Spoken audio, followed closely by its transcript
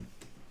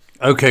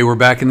Okay, we're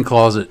back in the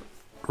closet,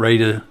 ready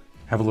to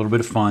have a little bit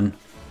of fun.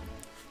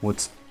 You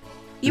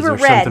were there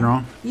red. something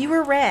wrong? You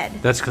were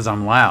red. That's because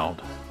I'm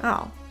loud.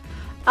 Oh.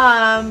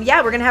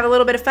 Yeah, we're gonna have a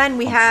little bit of fun.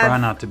 Try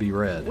not to be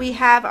red. We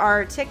have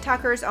our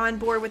TikTokers on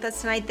board with us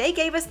tonight. They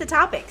gave us the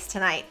topics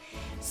tonight.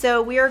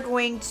 So we are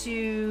going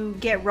to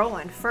get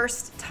rolling.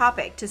 First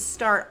topic to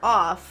start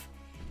off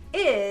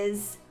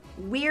is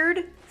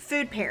weird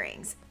food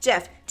pairings.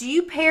 Jeff, do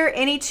you pair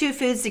any two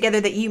foods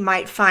together that you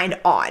might find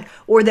odd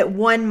or that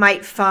one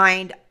might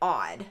find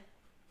odd?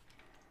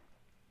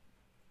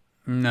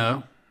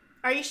 No.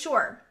 Are you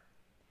sure?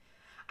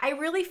 I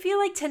really feel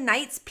like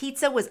tonight's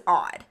pizza was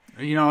odd.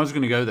 You know, I was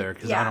going to go there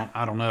because Yeah.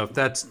 I don't know if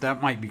that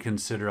might be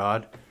considered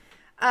odd.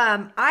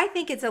 I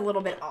think it's a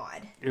little bit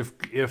odd. Do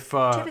you have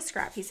a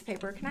scrap piece of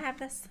paper? Can I have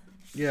this?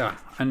 Yeah,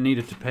 I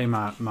needed to pay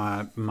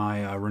my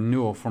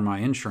renewal for my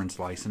insurance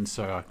license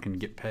so I can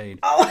get paid.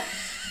 Oh,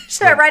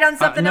 should I write on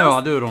something No, else?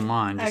 I'll do it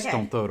online. Just Okay.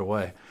 don't throw it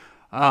away.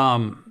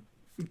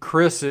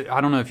 Chris,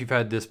 I don't know if you've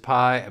had this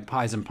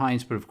pies and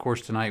pints, but of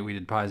course tonight we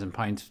did pies and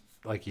pints.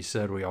 Like you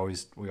said, we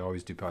always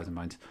do pies and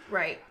pints.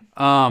 Right.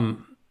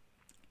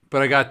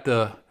 But I got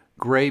the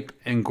grape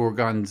and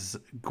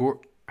gorgonzola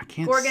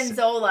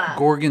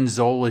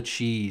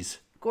cheese,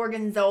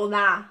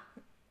 Gorgonzola.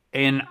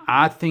 and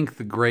I think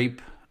the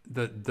grape,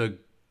 the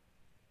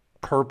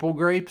purple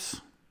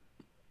grapes,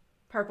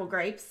 Purple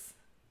grapes.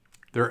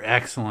 they're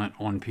excellent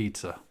on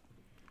pizza.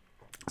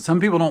 Some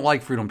people don't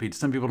like fruit on pizza.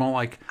 Some people don't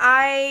like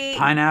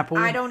pineapple.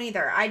 I don't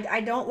either.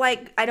 I don't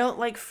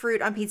like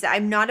fruit on pizza.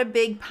 I'm not a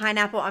big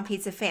pineapple on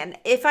pizza fan.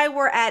 If I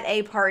were at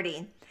a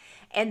party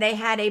and they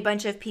had a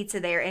bunch of pizza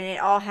there and it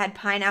all had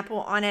pineapple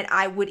on it,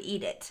 I would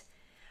eat it.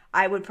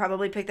 I would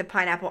probably pick the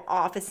pineapple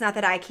off. It's not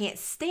that I can't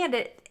stand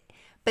it,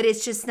 but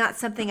it's just not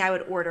something I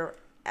would order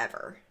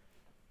ever.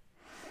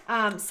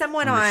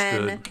 Someone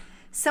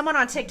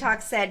on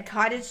TikTok said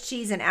cottage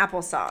cheese and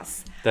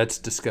applesauce. That's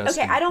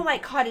disgusting. Okay, I don't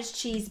like cottage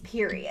cheese,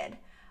 period.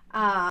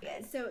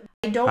 So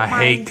I don't I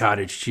mind. hate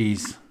cottage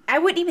cheese. I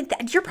wouldn't even.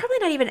 You're probably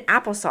not even an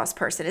applesauce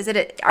person, is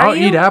it? I'll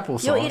eat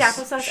applesauce. You'll eat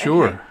applesauce.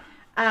 Sure. Okay.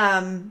 I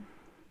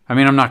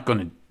mean, I'm not going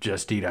to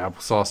just eat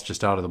applesauce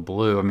just out of the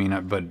blue. I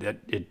mean, but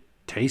it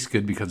tastes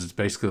good because it's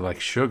basically like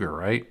sugar,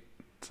 right?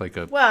 It's like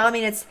a. Well, I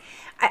mean, it's.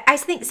 I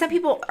think some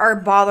people are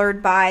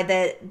bothered by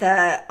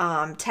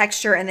the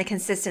texture and the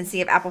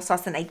consistency of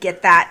applesauce, and I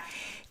get that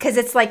because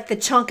it's like the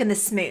chunk and the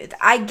smooth.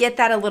 I get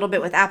that a little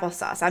bit with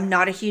applesauce. I'm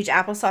not a huge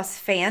applesauce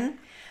fan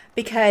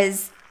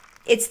because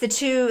it's the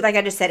two, like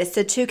I just said, it's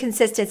the two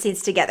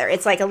consistencies together.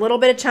 It's like a little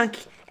bit of chunk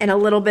and a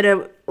little bit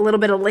of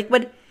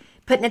liquid.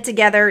 Putting it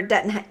together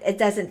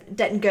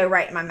doesn't go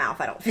right in my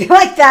mouth. I don't feel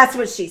like that's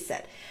what she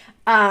said.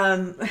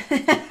 I'm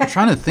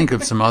trying to think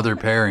of some other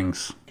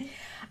pairings.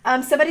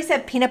 Somebody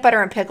said peanut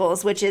butter and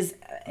pickles, which is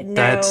no.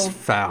 That's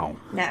foul.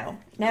 No.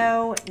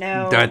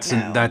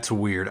 That's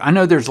weird. I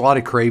know there's a lot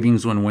of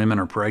cravings when women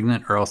are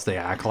pregnant, or else they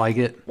act like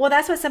it. Well,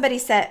 that's what somebody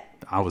said.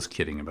 I was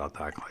kidding about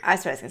that.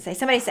 That's what I was going to say.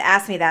 Somebody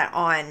asked me that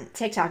on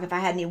TikTok if I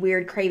had any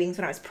weird cravings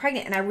when I was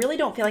pregnant, and I really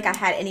don't feel like I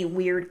had any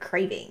weird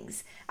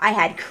cravings. I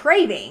had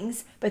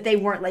cravings, but they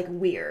weren't like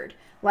weird,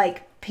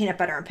 like peanut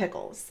butter and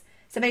pickles.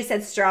 Somebody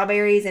said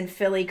strawberries and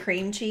Philly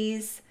cream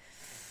cheese.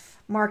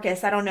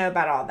 Marcus, I don't know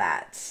about all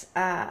that.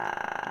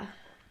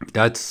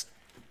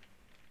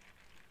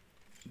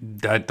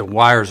 That the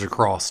wires are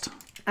crossed.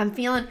 I'm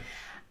feeling.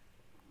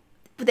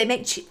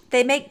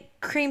 They make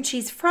cream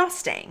cheese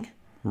frosting.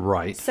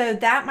 Right. So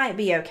that might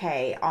be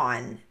okay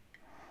on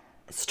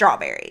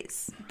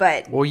strawberries,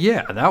 but Well,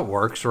 yeah, that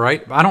works,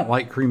 right? I don't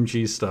like cream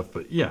cheese stuff,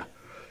 but yeah.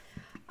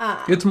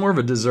 It's more of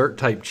a dessert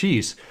type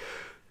cheese,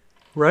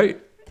 right?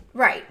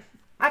 right.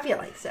 I feel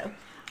like so.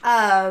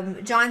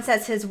 John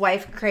says his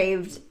wife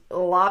craved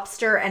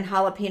lobster and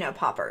jalapeno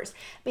poppers.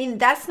 I mean,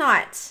 that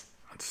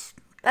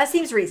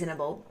seems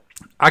reasonable.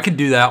 I could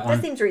do that That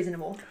one. seems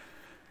reasonable.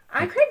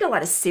 I craved a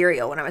lot of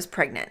cereal when I was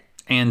pregnant.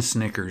 And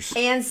Snickers.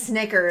 And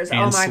Snickers. And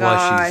oh my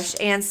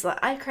slushies. gosh.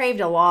 I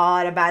craved a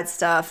lot of bad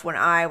stuff when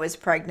I was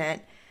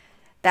pregnant.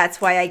 That's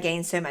why I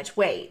gained so much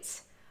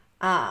weight.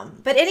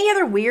 But any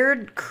other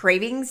weird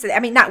cravings? I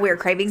mean, not weird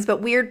cravings,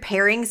 but weird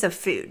pairings of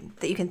food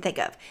that you can think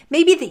of.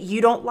 Maybe that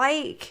you don't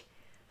like,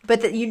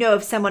 but that you know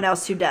of someone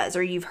else who does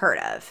or you've heard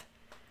of.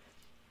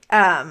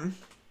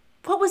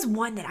 What was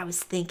one that I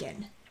was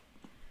thinking?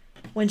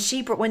 When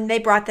they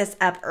brought this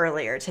up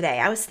earlier today,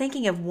 I was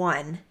thinking of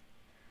one.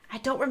 I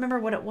don't remember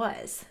what it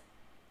was.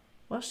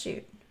 Well,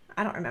 shoot.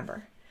 I don't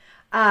remember.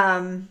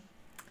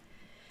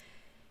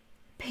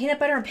 Peanut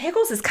butter and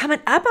pickles is coming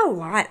up a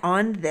lot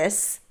on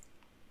this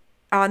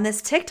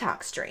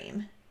TikTok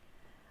stream.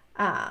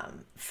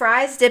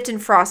 Fries dipped in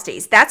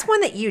Frosties. That's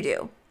one that you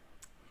do.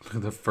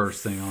 The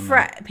first thing on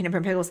that. Peanut butter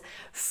and pickles.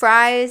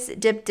 Fries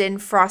dipped in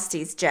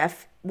Frosties,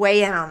 Jeff.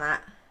 Weigh in on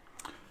that.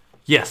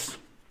 Yes.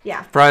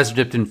 Yeah. Fries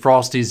dipped in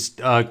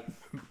Frosties.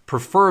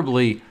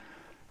 Preferably,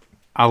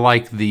 I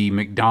like the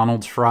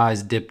McDonald's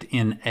fries dipped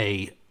in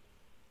a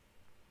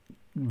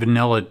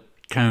vanilla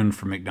cone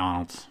from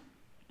McDonald's.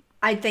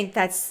 I think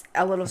that's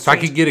a little If I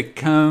strange. could get a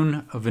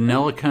cone, a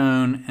vanilla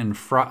cone, and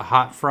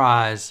hot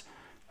fries,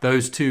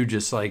 those two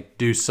just like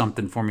do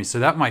something for me. So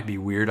that might be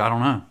weird. I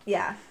don't know.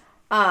 Yeah.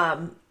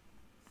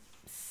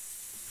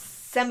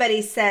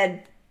 Somebody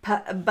said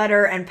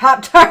butter and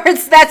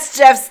Pop-Tarts. That's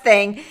Jeff's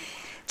thing.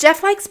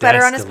 Jeff likes butter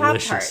That's on his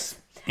Pop-Tarts.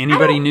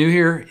 Anybody new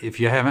here? If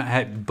you haven't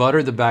had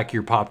butter the back of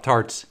your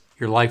Pop-Tarts,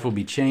 your life will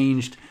be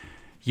changed.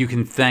 You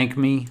can thank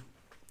me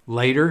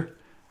later.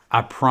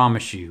 I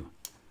promise you.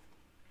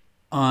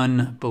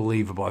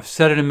 Unbelievable. I've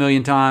said it a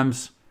million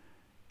times.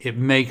 It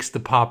makes the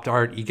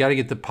Pop-Tart. You got to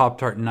get the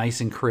Pop-Tart nice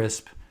and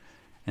crisp.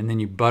 And then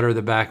you butter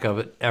the back of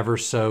it ever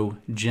so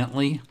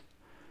gently.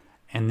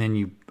 And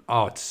then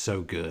oh, it's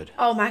so good.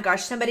 Oh my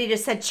gosh. Somebody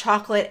just said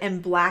chocolate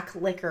and black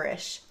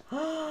licorice.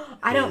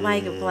 I don't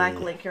like black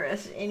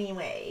licorice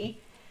anyway.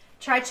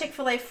 Try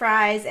Chick-fil-A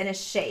fries and a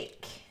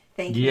shake.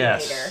 Thank you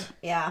later.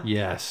 Yeah.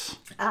 Yes.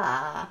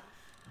 I'm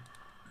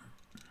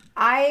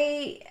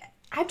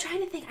trying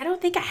to think. I don't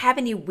think I have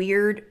any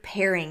weird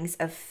pairings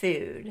of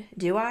food.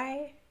 Do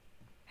I?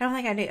 I don't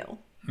think I do.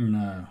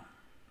 No.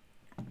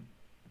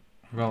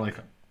 Well, like...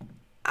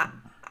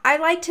 I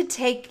like to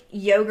take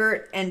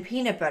yogurt and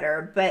peanut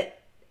butter, but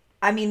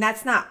I mean,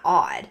 that's not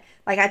odd.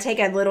 Like I take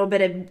a little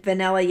bit of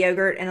vanilla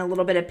yogurt and a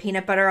little bit of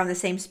peanut butter on the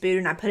same spoon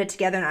and I put it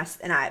together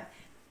and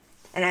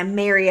I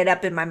marry it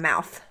up in my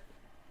mouth.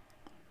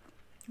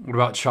 What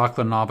about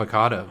chocolate and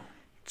avocado?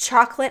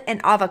 Chocolate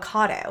and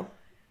avocado.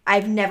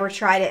 I've never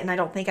tried it and I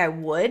don't think I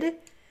would,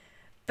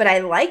 but I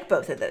like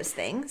both of those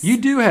things. You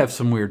do have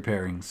some weird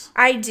pairings.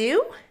 I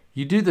do?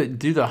 You do the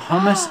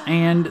hummus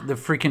and the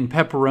freaking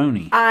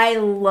pepperoni. I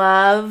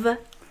love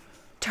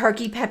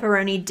turkey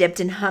pepperoni dipped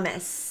in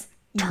hummus.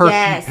 Turkey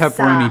Yes.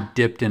 pepperoni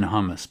dipped in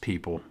hummus,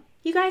 people.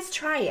 You guys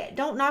try it.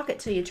 Don't knock it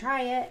till you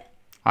try it.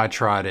 I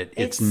tried it.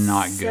 It's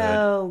not good.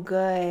 So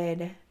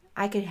good.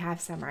 I could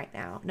have some right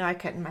now. No, I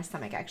couldn't. My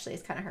stomach actually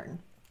is kind of hurting.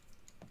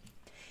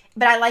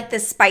 But I like the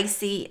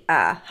spicy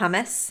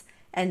hummus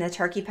and the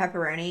turkey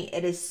pepperoni.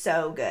 It is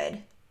so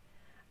good.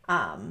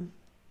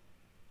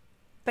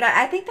 But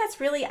I think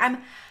that's really,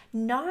 I'm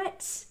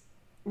not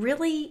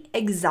really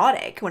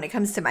exotic when it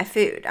comes to my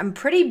food. I'm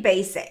pretty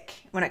basic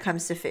when it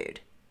comes to food.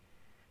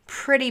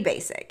 Pretty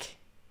basic.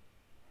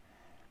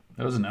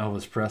 That was an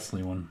Elvis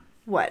Presley one.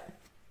 What?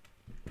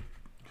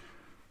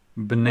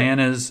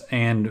 Bananas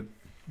and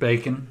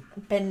bacon.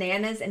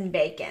 Bananas and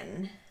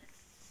bacon.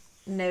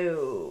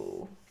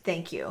 No,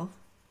 thank you.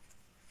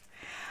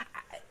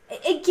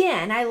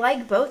 Again, I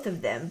like both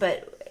of them,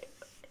 but...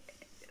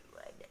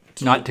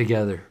 Not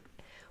together.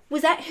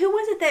 who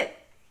was it that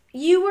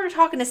you were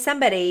talking to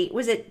somebody,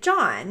 was it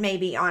John,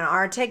 maybe, on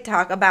our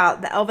TikTok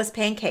about the Elvis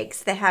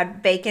pancakes that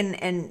had bacon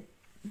and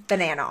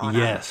banana on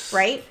Yes. them,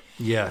 right?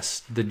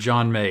 Yes, that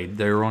John made.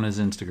 They were on his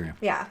Instagram.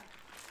 Yeah.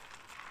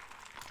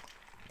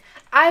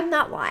 I'm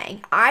not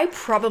lying. I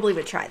probably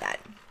would try that.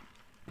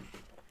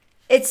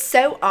 It's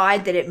so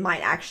odd that it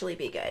might actually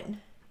be good.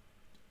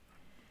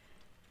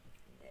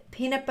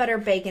 Peanut butter,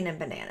 bacon, and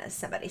bananas,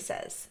 somebody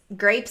says.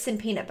 Grapes and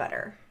peanut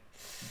butter.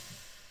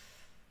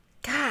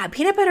 God,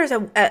 peanut butter is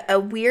a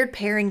weird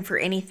pairing for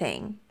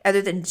anything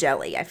other than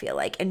jelly, I feel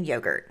like, and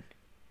yogurt.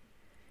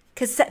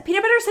 Because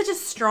peanut butter is such a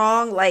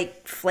strong,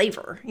 like,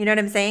 flavor. You know what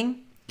I'm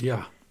saying?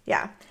 Yeah.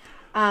 Yeah.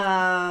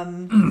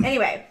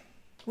 Anyway,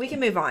 we can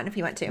move on if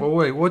you want to. Well,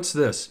 wait, what's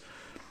this?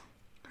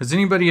 Has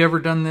anybody ever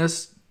done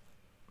this?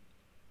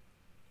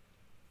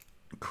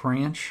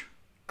 Cranch?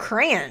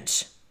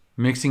 Cranch.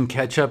 Mixing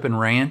ketchup and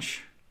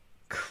ranch?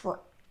 Has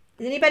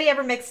anybody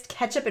ever mixed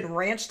ketchup and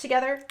ranch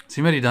together? Has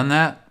anybody done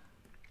that?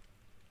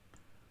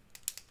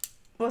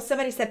 Well,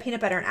 somebody said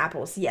peanut butter and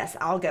apples. Yes,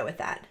 I'll go with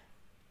that.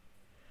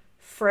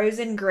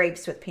 Frozen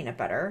grapes with peanut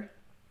butter.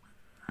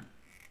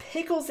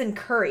 Pickles and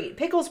curry.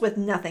 Pickles with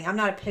nothing. I'm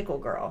not a pickle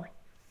girl.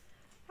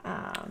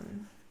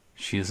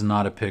 She is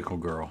not a pickle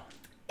girl.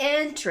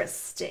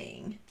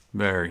 Interesting.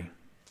 Very.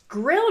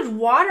 Grilled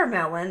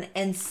watermelon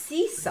and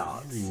sea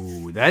salt.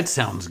 Ooh, that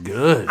sounds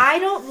good. I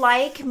don't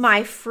like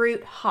my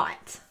fruit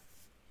hot.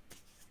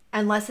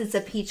 Unless it's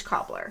a peach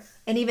cobbler.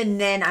 And even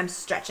then, I'm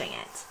stretching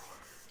it.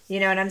 You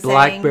know what I'm saying?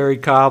 Blackberry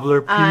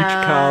cobbler, peach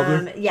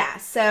cobbler. Yeah,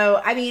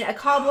 so, I mean, a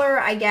cobbler,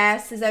 I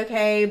guess, is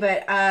okay.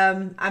 But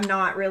I'm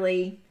not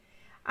really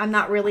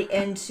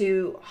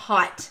into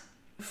hot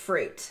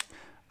fruit.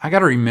 I got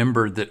to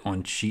remember that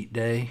on cheat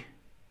day,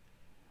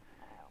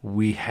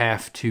 we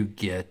have to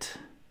get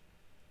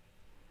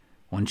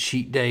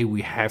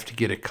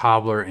a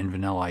cobbler and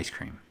vanilla ice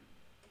cream.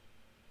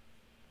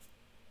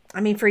 I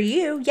mean, for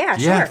you, yeah,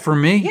 sure. Yeah, for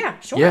me. Yeah,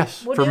 sure.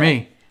 Yes, We'll for do me.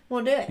 it.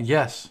 We'll do it.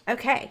 Yes.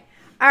 Okay.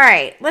 All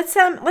right. Let's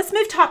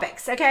move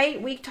topics. Okay,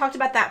 we talked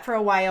about that for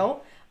a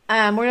while.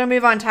 We're gonna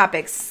move on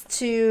topics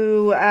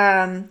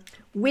to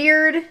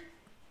weird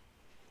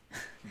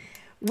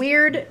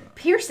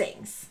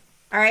piercings.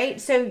 All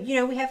right. So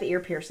we have ear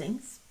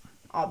piercings,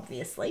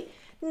 obviously,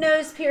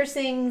 nose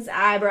piercings,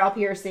 eyebrow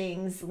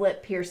piercings,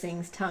 lip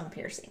piercings, tongue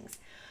piercings.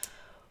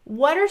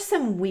 What are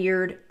some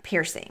weird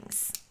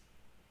piercings?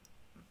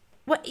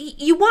 What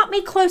you want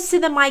me close to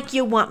the mic?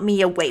 You want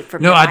me away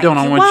from No, the I mic? don't.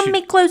 I you want you.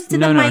 me close to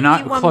no, the no, mic.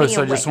 not you want close. Me I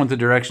away. just want the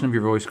direction of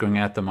your voice going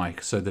at the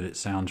mic so that it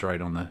sounds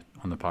right on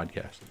the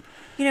podcast.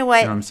 You know what?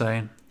 You know what I'm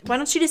saying? Why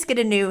don't you just get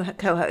a new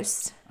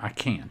co-host? I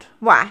can't.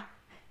 Why?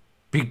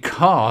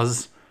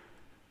 Because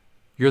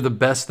you're the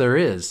best there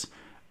is.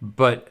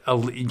 But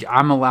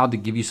I'm allowed to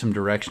give you some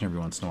direction every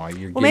once in a while.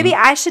 Well, maybe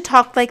I should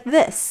talk like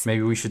this.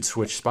 Maybe we should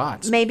switch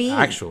spots. Maybe.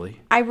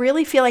 Actually. I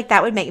really feel like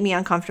that would make me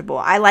uncomfortable.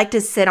 I like to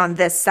sit on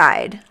this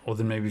side. Well,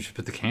 then maybe we should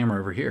put the camera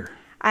over here.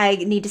 I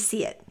need to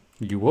see it.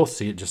 You will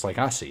see it just like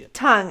I see it.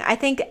 Tongue. I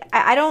think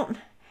I don't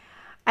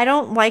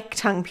like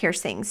tongue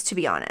piercings, to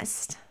be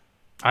honest.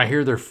 I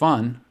hear they're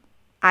fun.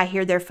 I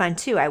hear they're fun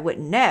too. I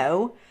wouldn't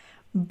know,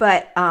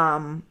 but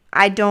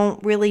I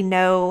don't really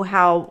know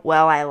how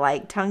well I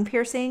like tongue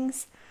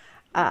piercings.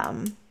 I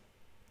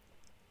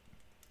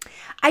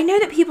know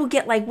that people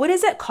get like, what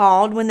is it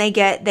called when they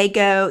get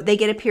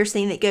a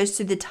piercing that goes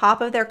to the top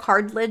of their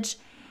cartilage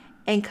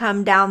and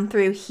come down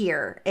through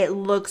here. It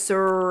looks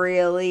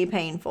really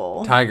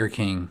painful. Tiger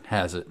King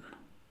has it.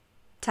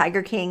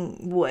 Tiger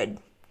King would.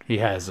 He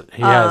has it.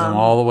 He has them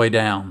all the way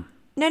down.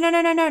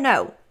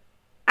 No.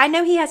 I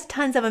know he has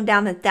tons of them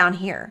down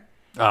here.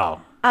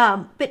 Oh.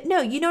 But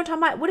no, you know what I'm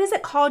talking about. What is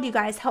it called, you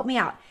guys? Help me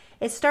out.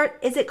 Is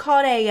it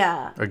called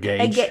a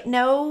gauge?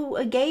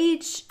 A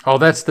gauge. Oh,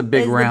 that's the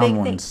big round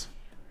ones.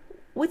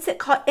 What's it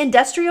called?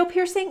 Industrial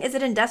piercing? Is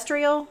it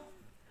industrial?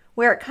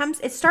 Where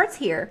it starts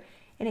here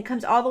and it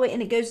comes all the way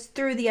and it goes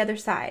through the other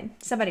side.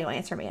 Somebody will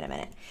answer me in a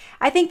minute.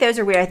 I think those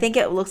are weird. I think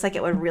it looks like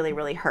it would really,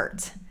 really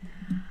hurt.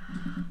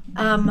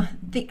 The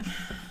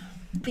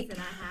that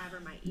I have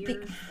are my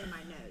ears and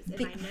my nose. And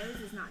my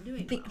nose is not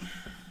doing well.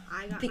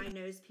 I got my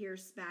nose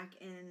pierced back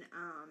in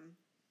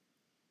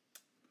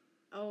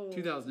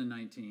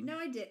 2019. No,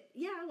 I did.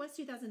 Yeah, it was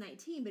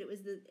 2019, but it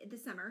was the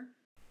summer.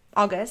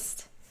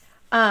 August.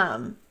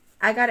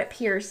 I got it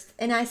pierced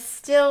and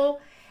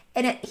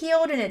it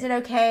healed and it did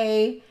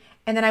okay.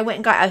 And then I went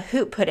and got a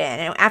hoop put in.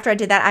 And after I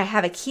did that, I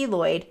have a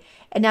keloid.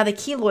 And now the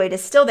keloid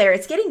is still there.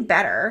 It's getting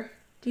better.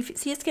 Do you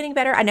see it's getting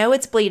better? I know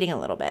it's bleeding a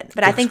little bit,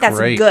 but I think that's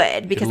great.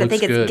 good because I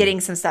think it's good.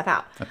 getting some stuff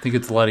out. I think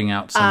it's letting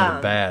out some of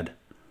the bad.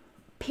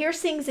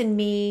 Piercings and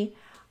me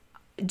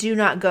do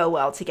not go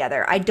well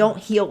together. I don't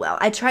heal well.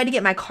 I tried to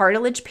get my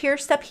cartilage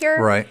pierced up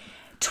here Right.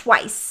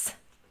 twice.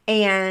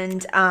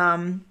 And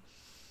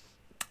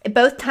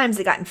both times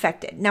it got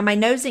infected. Now, my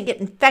nose didn't get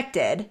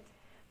infected,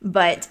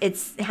 but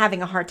it's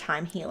having a hard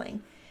time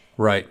healing.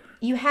 Right.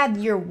 You had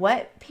your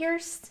what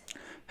pierced?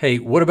 Hey,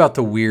 what about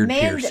the weird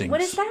piercings?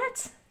 What is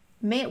that?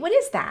 What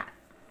is that?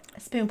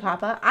 Spoon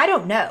Papa? I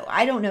don't know.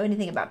 I don't know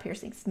anything about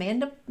piercings.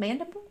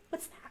 Mandible?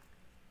 What's that?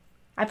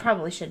 I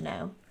probably should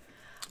know.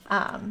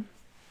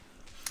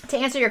 To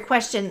answer your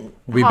question,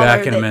 We'll be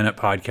back in a minute,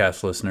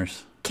 podcast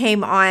listeners.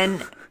 Came on.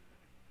 They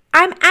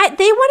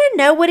want to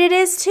know what it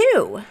is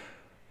too.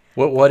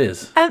 What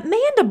is? A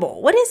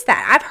mandible. What is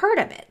that? I've heard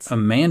of it. A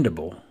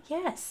mandible?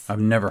 Yes. I've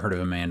never heard of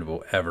a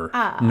mandible ever.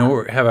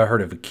 Nor have I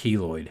heard of a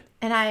keloid.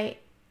 And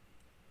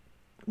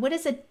what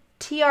is a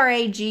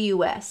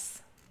tragus?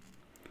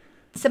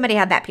 Somebody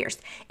had that pierced.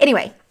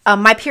 Anyway,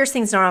 my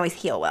piercings don't always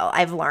heal well,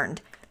 I've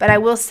learned. But I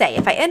will say,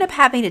 if I end up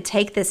having to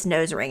take this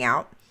nose ring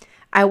out,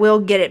 I will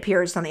get it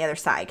pierced on the other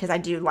side because I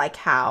do like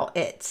how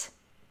it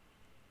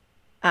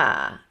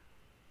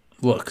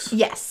looks.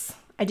 Yes,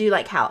 I do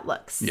like how it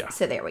looks. Yeah.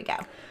 So there we go.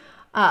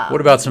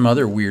 What about some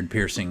other weird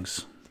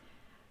piercings?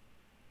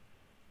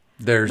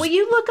 Will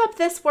you look up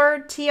this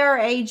word,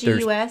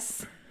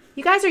 tragus?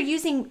 You guys are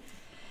using...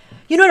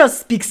 You know, I don't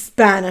speak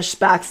Spanish,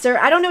 Baxter.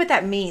 I don't know what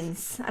that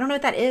means. I don't know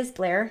what that is,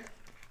 Blair.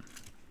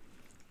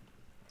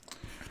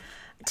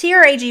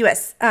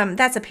 tragus.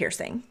 That's a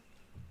piercing.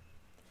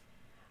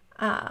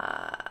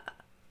 TRA.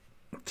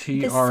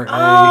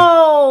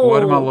 Oh,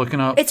 what am I looking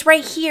up? It's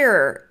right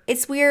here.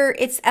 It's where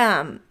it's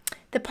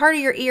the part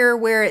of your ear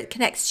where it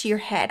connects to your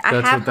head. That's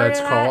I have what heard that's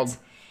of called. that,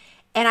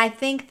 and I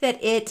think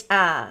that it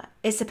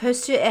is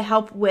supposed to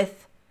help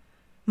with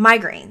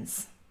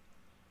migraines.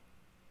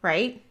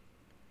 Right?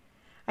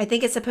 I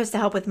think it's supposed to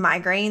help with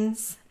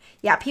migraines.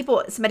 Yeah,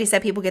 somebody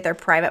said people get their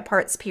private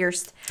parts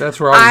pierced. That's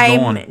where I was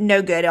going. I'm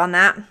no good on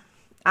that.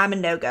 I'm a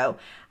no-go.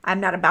 I'm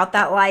not about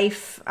that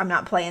life. I'm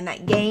not playing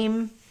that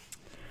game.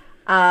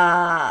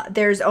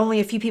 There's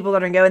only a few people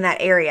that are going in that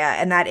area,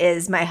 and that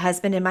is my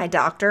husband and my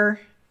doctor.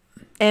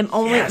 And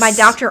my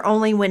doctor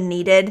only when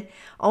needed,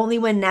 only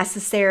when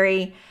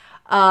necessary,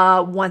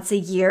 once a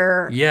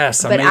year.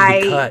 Yes, I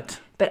made the cut.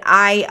 But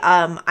I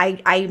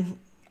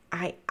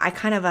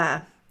kind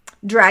of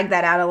drag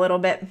that out a little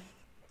bit.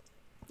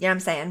 You know what I'm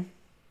saying?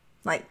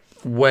 Like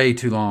way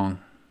too long.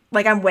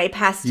 Like I'm way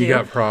past due. You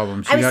got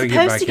problems. You got to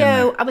get back in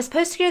there. I was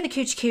supposed to go to the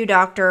Coochie Coo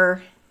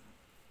doctor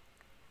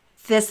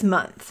this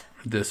month.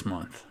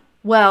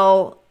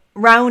 Well,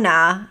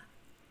 Rona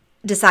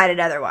decided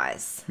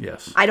otherwise.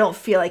 Yes. I don't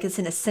feel like it's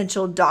an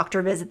essential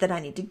doctor visit that I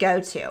need to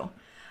go to.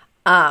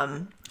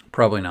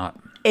 Probably not.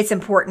 It's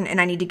important and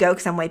I need to go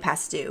because I'm way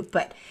past due.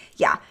 But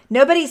yeah,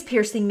 nobody's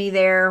piercing me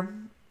there.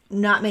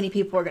 not many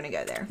people are going to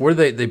go there. Where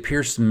they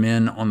pierce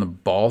men on the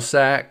ball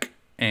sack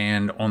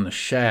and on the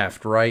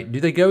shaft, right? Do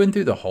they go in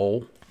through the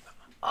hole?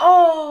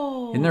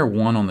 Oh. Isn't there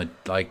one on the,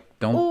 like,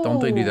 don't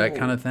they do that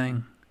kind of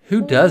thing?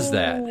 Who does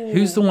that?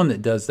 Who's the one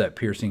that does that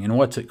piercing, and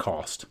what's it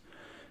cost?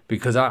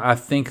 Because I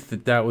think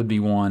that would be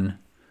one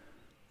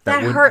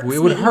that hurts me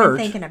even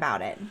thinking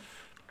about it.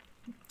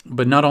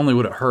 But not only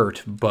would it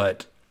hurt,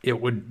 but it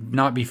would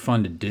not be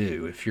fun to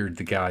do if you're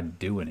the guy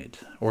doing it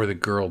or the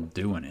girl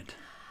doing it.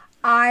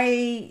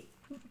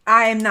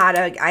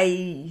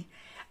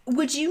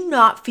 Would you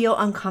not feel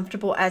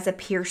uncomfortable as a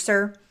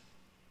piercer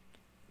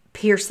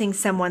piercing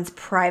someone's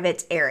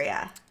private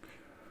area?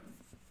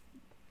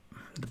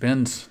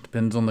 Depends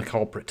on the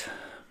culprit.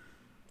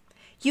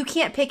 You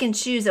can't pick and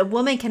choose. A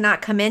woman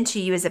cannot come into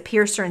you as a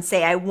piercer and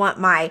say, I want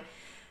my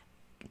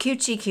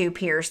coochie coo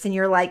pierced. And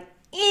you're like,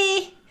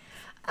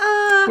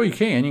 well, you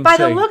can. By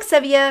the looks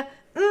of you,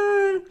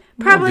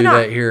 probably not.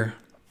 Do that here.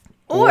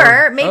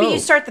 Or maybe you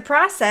start the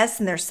process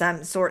and there's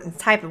some sort of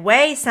type of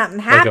way, something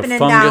happening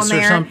down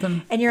there. Or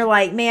something? And you're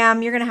like,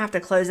 ma'am, you're going to have to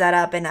close that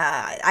up and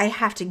I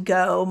have to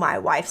go. My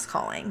wife's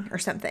calling or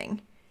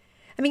something.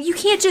 I mean, you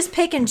can't just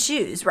pick and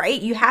choose, right?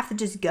 You have to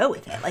just go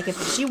with it. Like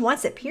if she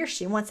wants it pierced,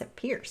 she wants it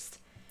pierced.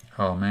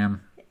 Oh,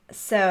 ma'am.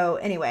 So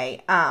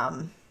anyway,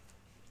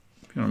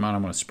 if you don't mind,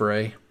 I'm going to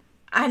spray.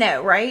 I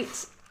know, right?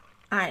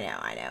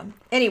 I know.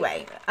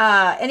 Anyway,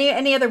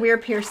 any other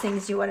weird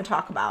piercings you want to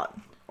talk about?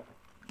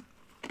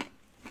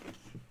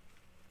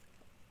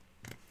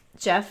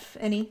 Jeff,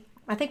 any?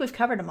 I think we've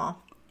covered them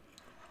all.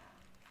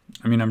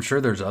 I mean, I'm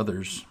sure there's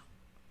others.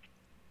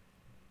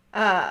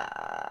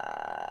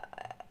 I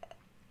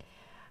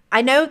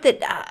know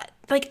that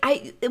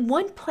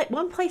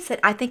one place that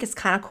I think is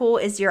kind of cool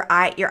is your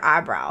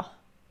eyebrow.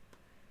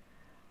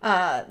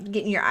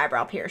 Getting your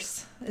eyebrow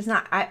pierced is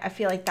not. I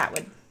feel like that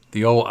would.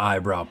 The old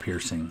eyebrow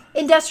piercing.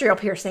 Industrial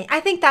piercing. I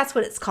think that's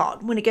what it's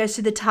called when it goes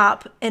through the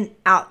top and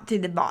out through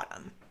the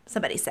bottom.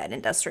 Somebody said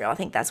industrial. I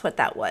think that's what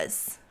that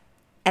was.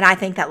 And I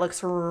think that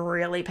looks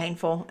really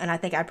painful. And I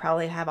think I'd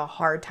probably have a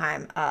hard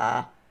time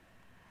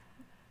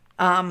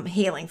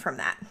healing from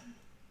that.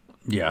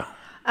 Yeah.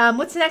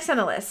 What's next on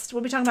the list?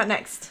 What are we talking about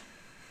next?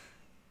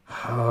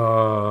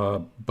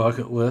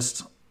 Bucket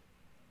list.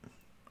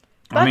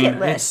 Bucket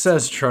list. It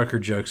says trucker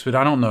jokes, but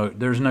I don't know.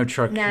 There's no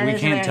truck. No, we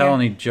can't tell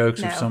any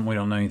jokes of something we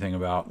don't know anything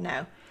about.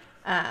 No.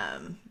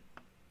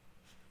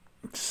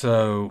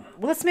 So.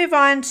 Let's move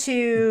on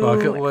to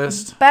bucket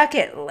list.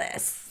 Bucket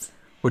list.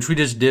 Which we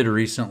just did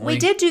recently. We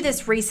did do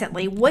this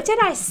recently. What did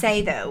I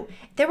say though?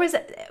 There was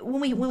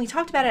when we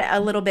talked about it a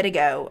little bit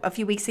ago, a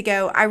few weeks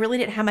ago. I really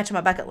didn't have much on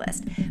my bucket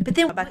list. But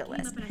then my bucket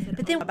list.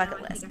 But then my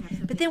bucket list.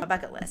 But then my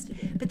bucket list.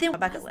 But then my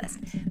bucket list.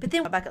 But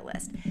then my bucket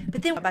list.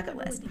 But then my bucket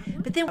list.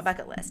 But then my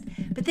bucket list.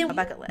 But then my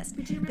bucket list.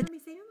 Did you remember me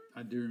saying that?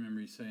 I do remember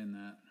you saying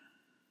that.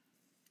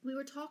 We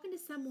were talking to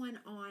someone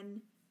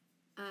on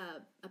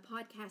a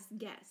podcast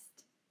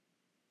guest.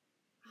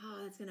 Oh,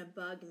 that's gonna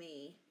bug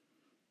me.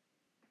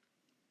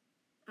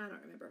 I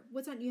don't remember.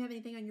 Do you have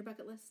anything on your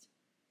bucket list?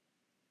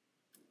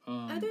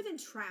 Other than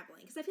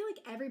traveling, because I feel like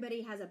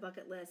everybody has a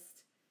bucket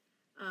list,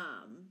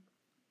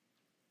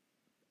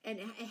 and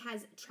it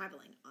has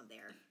traveling on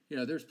there.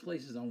 Yeah, there's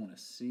places I want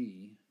to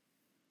see.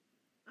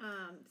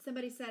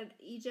 Somebody said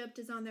Egypt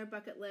is on their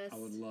bucket list. I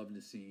would love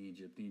to see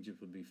Egypt.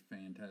 Egypt would be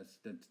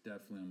fantastic. That's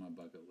definitely on my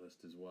bucket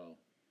list as well.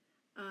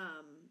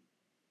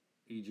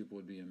 Egypt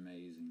would be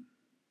amazing.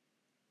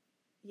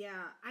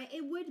 Yeah,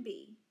 it would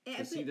be.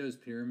 To see those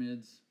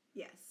pyramids.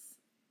 Yes.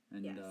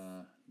 And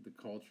the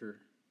culture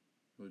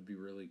would be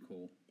really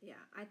cool. Yeah,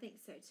 I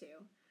think so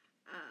too.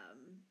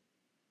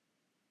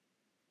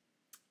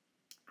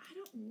 I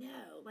don't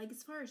know. Like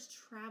as far as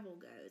travel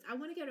goes, I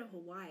want to go to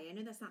Hawaii. I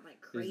know that's not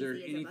like crazy. Is there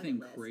as anything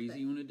a bucket crazy list,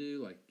 you want to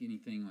do? Like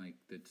anything like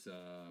that's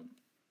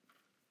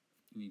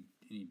any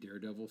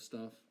daredevil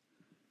stuff?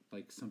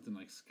 Like something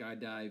like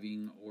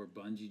skydiving or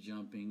bungee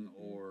jumping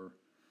or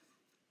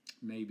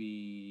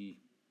maybe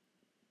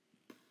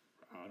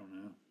I don't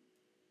know.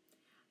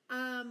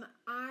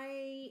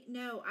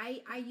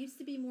 I used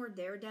to be more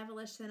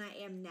daredevilish than I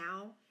am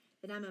now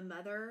that I'm a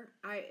mother.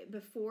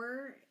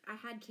 Before I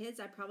had kids,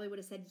 I probably would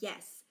have said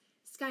yes,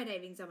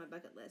 skydiving's on my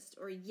bucket list,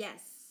 or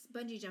yes,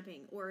 bungee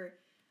jumping, or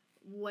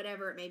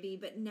whatever it may be.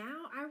 But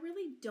now I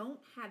really don't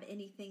have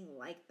anything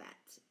like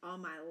that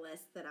on my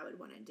list that I would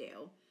want to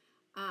do.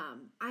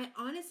 I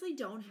honestly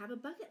don't have a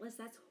bucket list.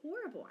 That's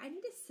horrible. I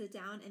need to sit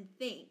down and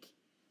think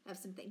of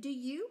something. Do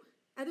you?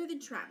 Other than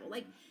travel,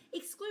 like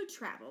exclude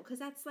travel, because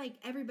that's like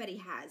everybody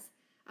has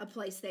a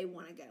place they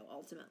want to go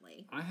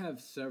ultimately. I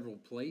have several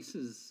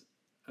places.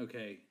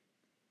 Okay,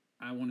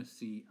 I want to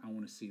see a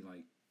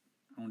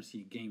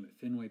game at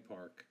Fenway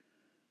Park.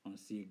 I want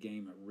to see a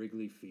game at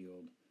Wrigley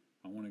Field.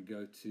 I want to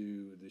go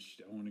to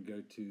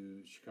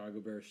Chicago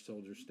Bears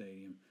Soldier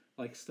Stadium.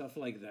 Like stuff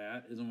like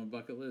that is on my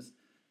bucket list,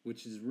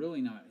 which is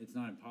really not. It's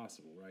not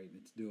impossible, right?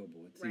 It's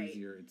doable. It's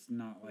easier. It's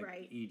not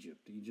like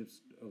Egypt.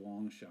 Egypt's a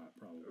long shot,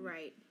 probably.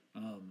 Right.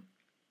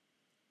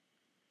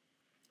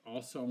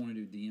 Also, I want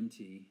to do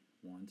DMT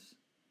once.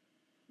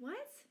 What?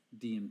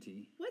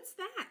 DMT. What's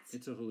that?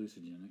 It's a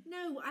hallucinogenic.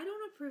 No, I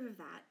don't approve of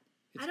that.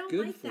 It's I don't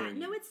good like for that. you.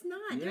 No, it's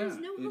not. Yeah, There's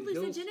no it heals-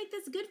 hallucinogenic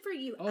that's good for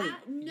you. Oh,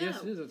 No.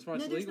 yes, it is. That's why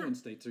it's No, there's legal not. in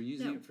states. They're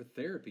using No. it for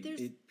therapy. There's-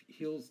 It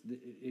heals.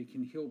 It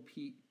can heal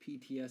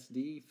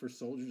PTSD for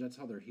soldiers. That's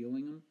how they're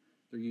healing them.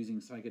 They're using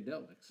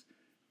psychedelics,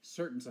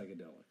 certain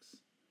psychedelics.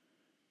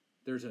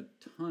 There's a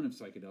ton of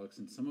psychedelics,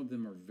 and some of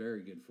them are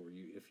very good for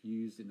you if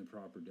used in the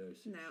proper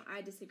dosage. No,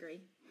 I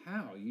disagree.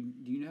 How?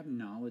 Do you have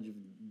knowledge of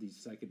these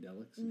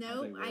psychedelics? And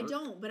how they No, work? I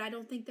don't, but I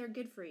don't think they're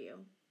good for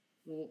you.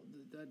 Well,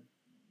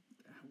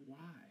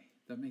 why?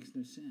 That makes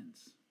no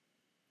sense.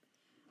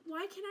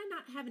 Why can I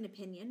not have an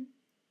opinion?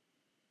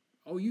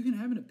 Oh, you can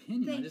have an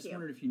opinion. I Thank just you.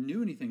 wondered if you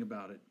knew anything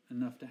about it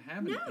enough to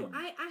have an No, opinion.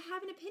 I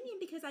have an opinion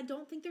because I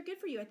don't think they're good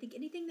for you. I think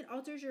anything that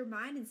alters your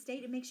mind and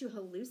state and makes you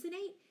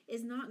hallucinate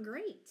is not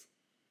great.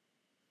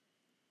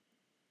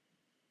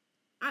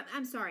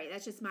 I'm sorry.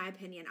 That's just my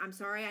opinion. I'm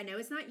sorry. I know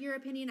it's not your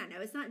opinion. I know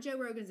it's not Joe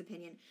Rogan's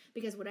opinion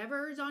because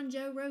whatever's on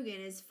Joe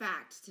Rogan is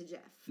fact to Jeff.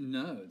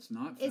 No, it's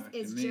not Is, fact to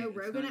is me. Joe It's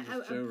Rogan not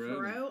just Joe Rogan.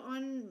 pro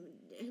on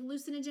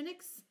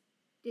hallucinogenics?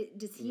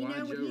 Does he Why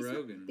know what Joe he's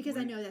Rogan? Because I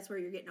Why- know that's where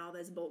you're getting all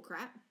this bull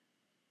crap.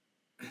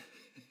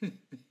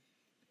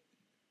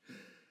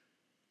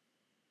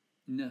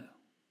 No,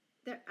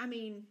 I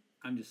mean,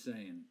 I'm just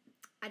saying.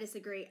 I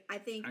disagree. I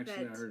think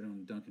Actually, that. I heard it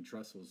on Duncan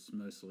Trussell's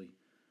mostly.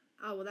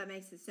 Oh well, that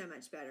makes it so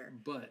much better.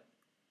 But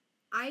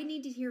I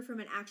need to hear from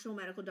an actual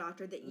medical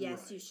doctor that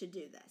yes, Right. you should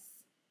do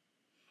this.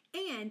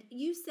 And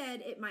you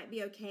said it might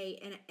be okay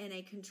in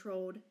a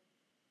controlled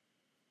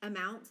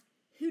amount.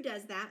 Who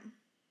does that?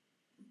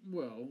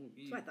 well,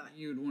 what I thought.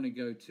 you would want to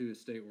go to a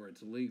state where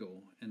it's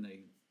legal and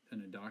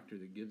a doctor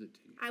that gives it to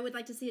you. I would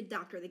like to see a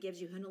doctor that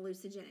gives you an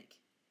hallucinogenic.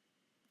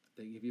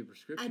 They give you a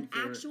prescription An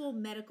for actual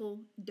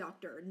medical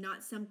doctor,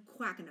 not some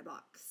quack in a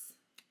box.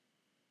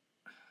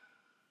 I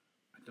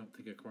don't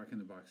think a quack in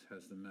the box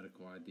has the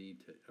medical ID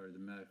or the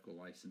medical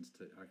license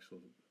to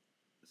actually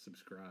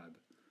subscribe.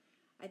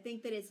 I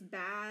think that it's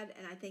bad,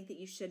 and I think that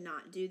you should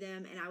not do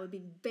them, and I would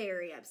be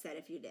very upset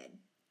if you did.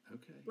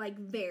 Okay, Like,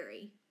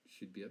 very.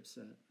 should be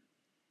upset.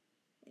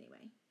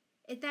 Anyway.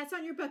 If that's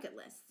on your bucket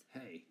list.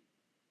 Hey,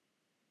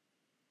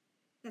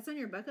 That's on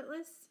your bucket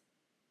list?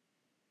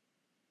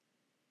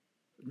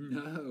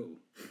 no,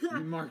 you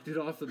marked it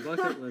off the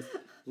bucket list.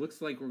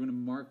 Looks like we're going to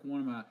mark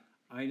one of my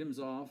items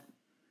off.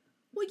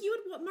 Well, you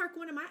would mark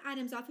one of my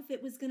items off if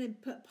it was going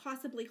to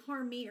possibly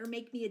harm me or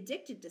make me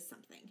addicted to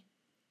something.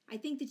 I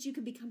think that you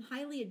could become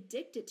highly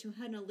addicted to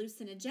an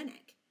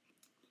hallucinogenic.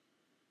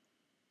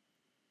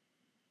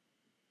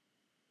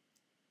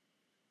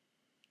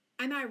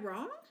 Am I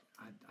wrong?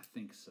 I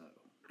think so.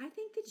 I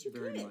think that you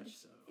Very could. much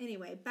so.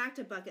 Anyway, back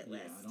to bucket Yeah,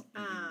 list.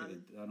 I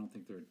don't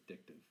think they're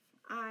addictive.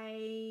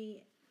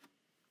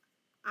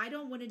 I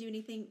don't want to do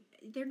anything.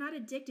 They're not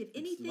addictive. It's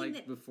Anything like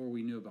that before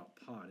we knew about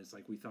pot. It's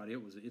like we thought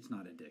it's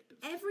not addictive.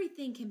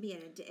 everything can be an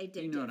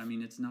addictive. You know what I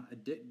mean? It's not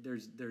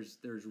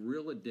there's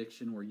real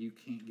addiction where you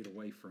can't get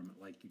away from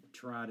it. Like you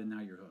tried and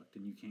now you're hooked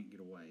and you can't get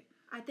away.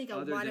 I think a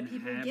Other lot than of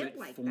people habit get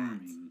like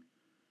forming,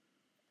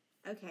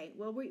 that. Okay,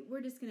 well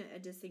we're just gonna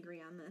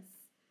disagree on this.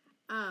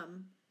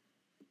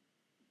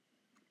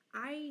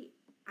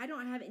 I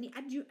don't have any.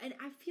 I do, and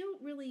I feel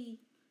really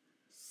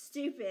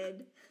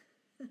stupid.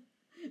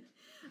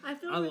 I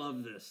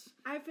love this.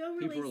 I feel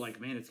really. People are like,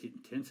 man, it's getting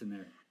tense in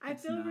there. I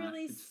It's feel not.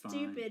 really It's fine.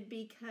 stupid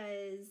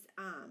because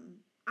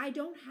I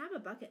don't have a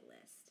bucket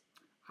list.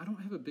 I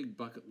don't have a big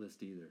bucket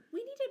list either.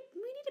 We need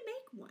to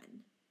make one.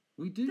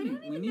 We do. But I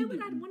don't we even need know what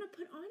to, I'd want to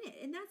put on it,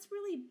 and that's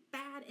really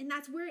bad. And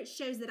that's where it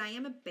shows that I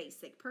am a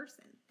basic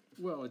person.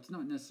 Well, it's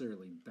not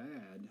necessarily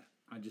bad.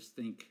 I just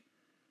think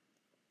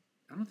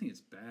I don't think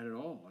it's bad at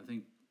all. I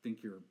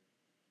think you're.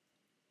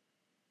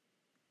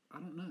 I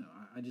don't know.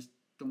 I just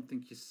don't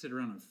think you sit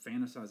around and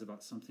fantasize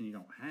about something you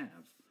don't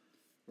have,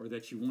 or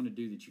that you want to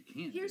do that you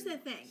can't. Here's do. the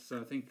thing. So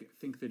I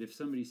think that if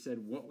somebody said,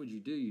 "What would you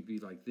do?" You'd be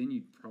like, then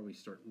you'd probably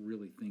start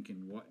really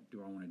thinking, "What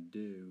do I want to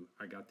do?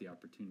 I got the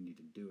opportunity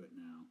to do it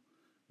now,"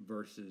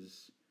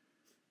 versus.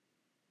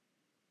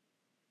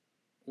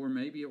 Or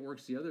maybe it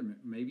works the other.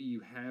 Maybe you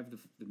have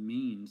the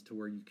means to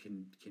where you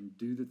can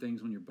do the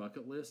things on your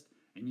bucket list,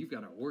 and you've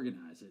got to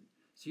organize it.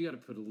 So you got to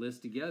put a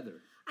list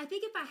together. I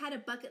think if I had a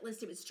bucket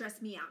list, it would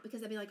stress me out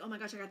because I'd be like, oh my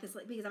gosh, I got this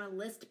because I'm a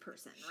list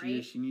person,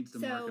 right? She needs to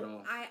mark it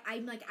off.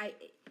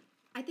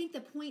 I think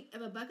the point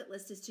of a bucket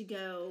list is to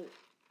go,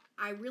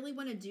 I really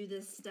want to do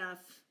this stuff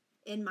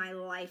in my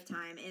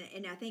lifetime.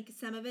 And I think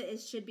some of it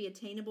should be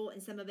attainable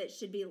and some of it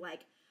should be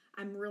like,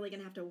 I'm really going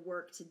to have to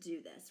work to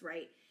do this,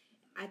 right?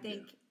 I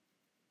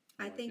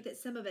think that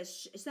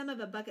some of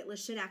a bucket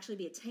list should actually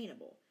be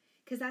attainable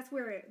because that's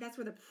where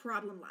the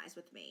problem lies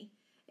with me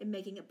in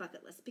making a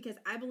bucket list, because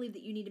I believe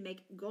that you need to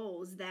make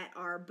goals that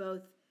are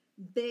both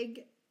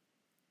big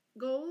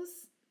goals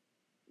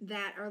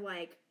that are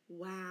like,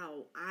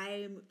 wow,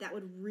 that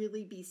would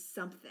really be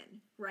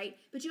something, right?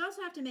 But you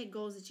also have to make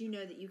goals that you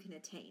know that you can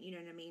attain, you know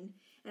what I mean?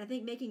 And I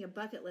think making a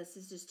bucket list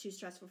is just too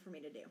stressful for me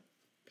to do,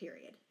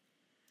 period.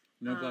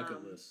 No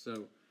bucket list.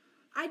 So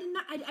I did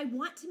not. I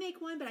want to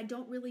make one, but I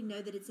don't really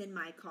know that it's in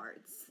my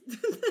cards.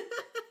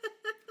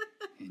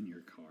 In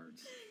your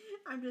cards.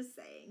 I'm just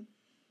saying.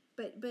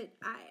 But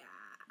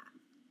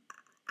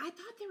I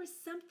thought there was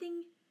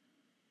something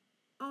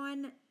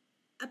on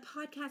a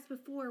podcast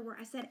before where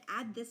I said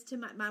add this to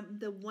my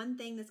the one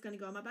thing that's going to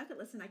go on my bucket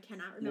list, and I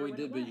cannot remember Well, we what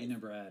did, it was. but you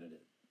never added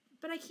it.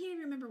 But I can't even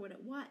remember what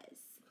it was.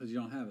 Because you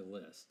don't have a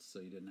list, so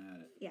you didn't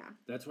add it. Yeah.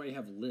 That's why you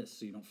have lists,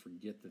 so you don't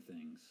forget the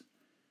things.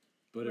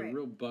 But Right. a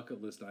real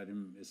bucket list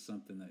item is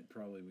something that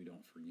probably we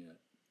don't forget.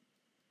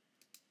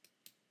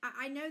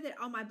 I know that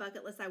on my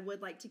bucket list, I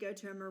would like to go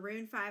to a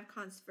Maroon 5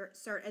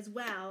 concert as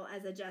well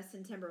as a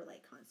Justin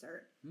Timberlake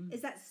concert.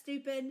 Is that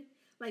stupid?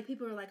 Like,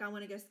 people are like, I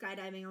want to go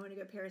skydiving, I want to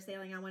go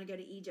parasailing, I want to go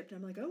to Egypt.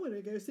 I'm like, I want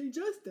to go see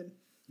Justin.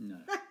 No.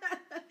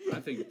 I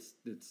think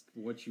it's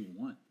what you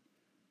want.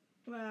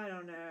 Well, I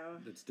don't know.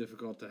 It's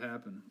difficult to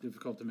happen.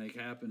 Difficult to make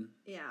happen.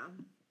 Yeah.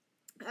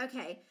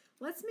 Okay,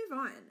 let's move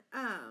on.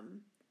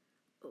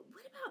 What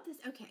about this?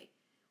 Okay,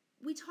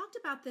 we talked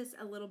about this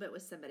a little bit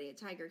with somebody at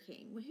Tiger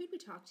King. Who'd we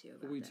talk to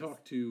about We this?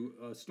 talked to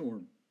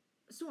Storm.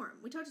 Storm.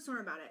 We talked to Storm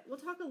about it. We'll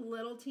talk a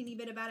little teeny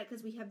bit about it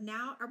because we have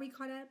now. Are we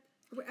caught up?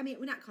 I mean,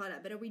 we're not caught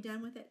up, but are we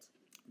done with it?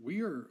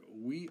 We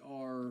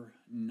are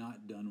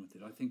not done with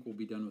it. I think we'll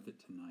be done with it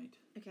tonight.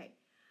 Okay.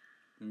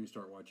 Then we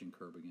start watching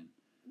Curb again.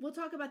 We'll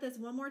talk about this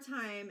one more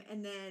time,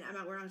 and then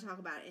we're not going to talk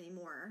about it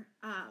anymore.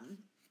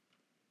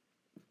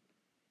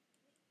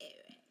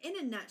 In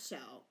a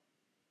nutshell,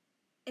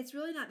 it's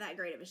really not that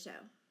great of a show.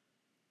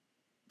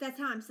 That's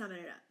how I'm summing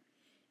it up.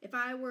 If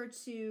I were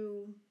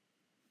to...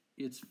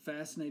 It's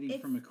fascinating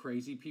from a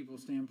crazy people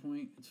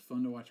standpoint. It's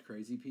fun to watch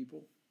crazy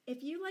people.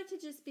 If you like to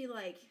just be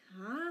like,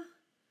 huh?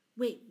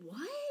 Wait,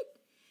 what?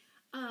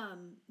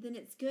 Then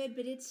it's good,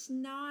 but it's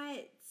not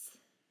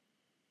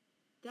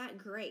that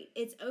great.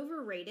 It's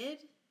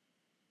overrated.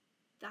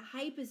 The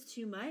hype is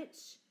too much.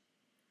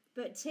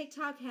 But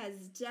TikTok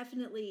has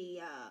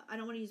definitely, I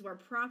don't want to use the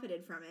word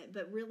profited from it,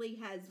 but really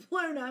has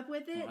blown up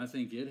with it. Well, I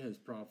think it has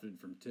profited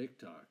from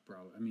TikTok,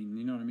 probably. I mean,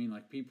 you know what I mean?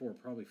 Like, people are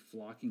probably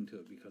flocking to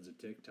it because of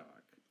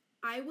TikTok.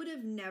 I would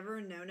have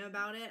never known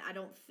about it, I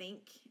don't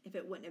think, if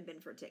it wouldn't have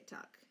been for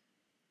TikTok.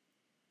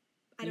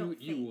 You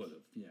would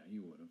have. Yeah,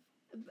 you would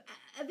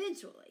have.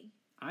 Eventually.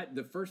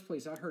 The first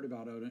place I heard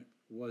about it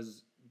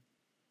was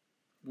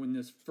when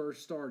this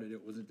first started.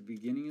 It was at the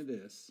beginning of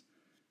this.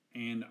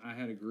 And I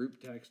had a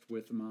group text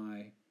with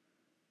my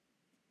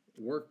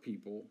work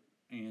people,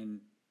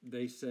 and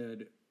they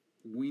said,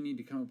 we need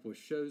to come up with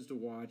shows to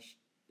watch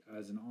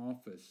as an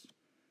office.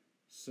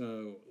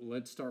 So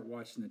let's start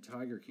watching the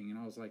Tiger King. And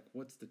I was like,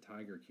 what's the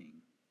Tiger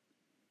King?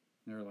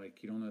 And they're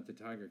like, you don't know what the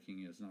Tiger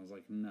King is? And I was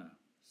like, no.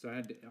 So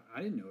I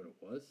didn't know what it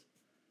was.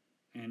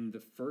 And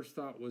the first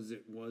thought was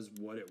it was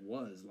what it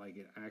was,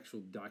 like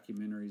actual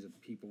documentaries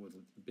of people with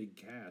big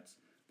cats.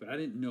 But I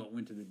didn't know it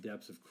went to the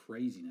depths of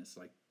craziness,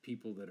 like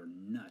people that are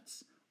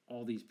nuts.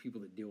 All these people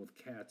that deal with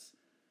cats,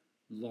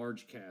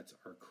 large cats,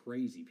 are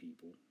crazy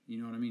people. You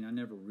know what I mean? I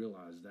never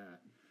realized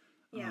that.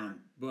 Yeah.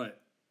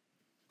 But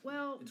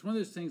well, it's one of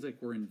those things like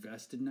we're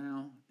invested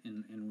now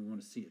and we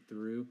want to see it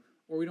through,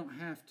 or we don't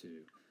have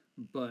to.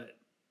 But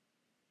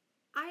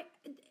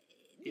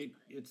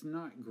it's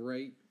not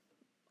great.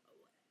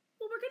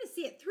 Well, we're going to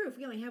see it through if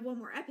we only have one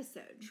more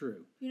episode.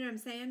 True. You know what I'm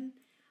saying?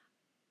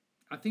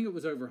 I think it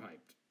was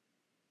overhyped.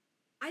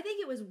 I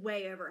think it was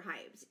way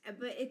overhyped.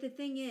 But the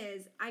thing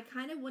is, I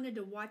kind of wanted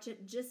to watch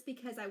it just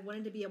because I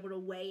wanted to be able to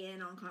weigh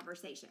in on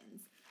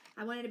conversations.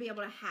 I wanted to be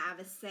able to have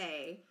a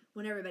say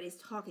when everybody's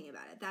talking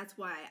about it. That's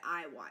why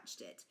I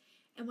watched it.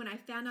 And when I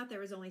found out there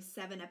was only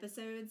 7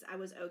 episodes, I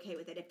was okay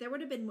with it. If there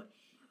would have been...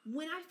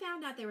 When I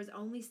found out there was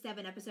only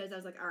 7 episodes, I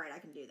was like, all right, I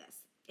can do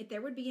this. If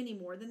there would be any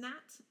more than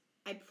that,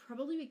 I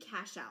probably would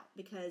cash out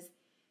because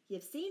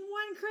you've seen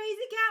one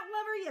crazy cat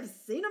lover, you've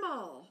seen them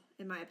all,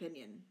 in my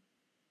opinion.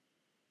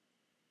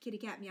 Kitty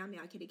cat, meow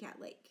meow, kitty cat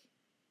lake.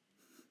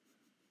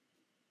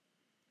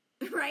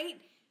 Right?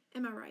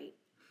 Am I right?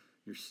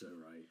 You're so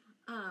right.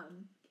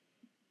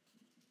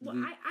 Well,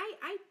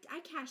 I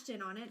cashed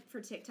in on it for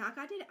TikTok.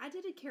 I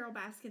did a Carol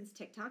Baskins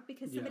TikTok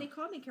because somebody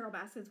called me Carol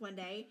Baskins one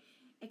day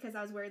because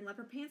I was wearing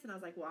leopard pants and I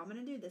was like, well, I'm going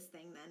to do this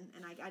thing then.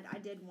 And I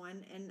did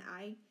one and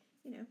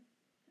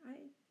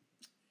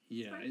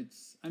Yeah,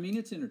 it's an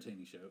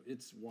entertaining show.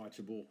 It's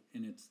watchable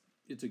and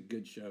it's a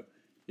good show.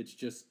 It's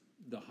just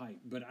the hype.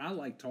 But I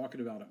like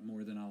talking about it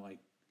more than I like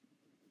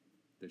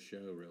the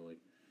show, really.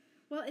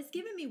 Well, it's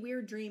given me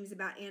weird dreams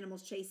about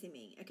animals chasing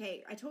me.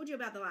 Okay, I told you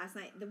about the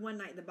one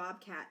night the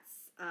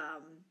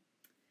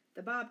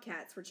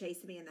bobcats were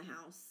chasing me in the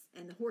house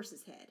and the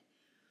horse's head.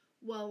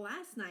 Well,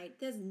 last night,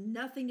 there's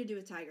nothing to do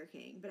with Tiger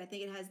King, but I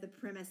think it has the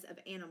premise of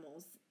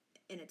animals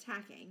in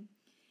attacking.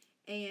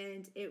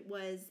 And it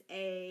was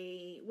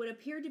what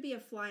appeared to be a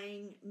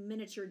flying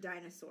miniature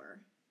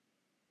dinosaur.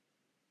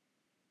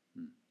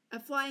 A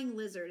flying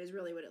lizard is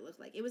really what it looked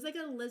like. It was like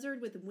a lizard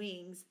with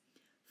wings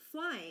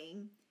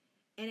flying,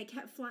 and it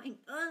kept flying.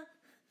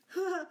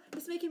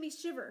 It's making me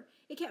shiver.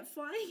 It kept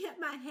flying at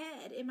my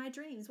head in my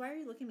dreams. Why are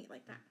you looking at me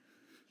like that?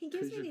 He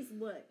gives me these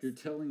looks. You're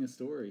telling a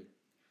story.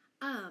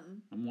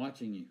 I'm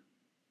watching you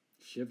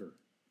shiver.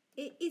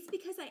 It's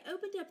because I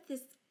opened up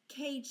this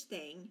cage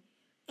thing,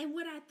 and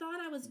what I thought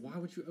I was... Why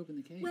would you open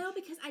the cage? Well,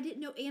 because I didn't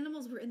know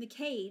animals were in the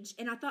cage,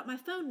 and I thought my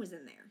phone was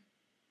in there.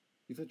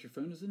 You thought your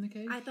phone was in the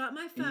cage? I thought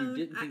my phone... And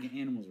you didn't think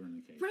animals were in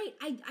the cage. Right.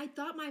 I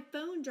thought my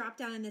phone dropped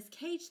down in this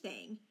cage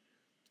thing,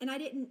 and I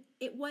didn't...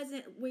 It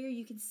wasn't where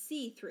you could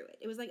see through it.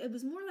 It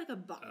was more like a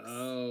box.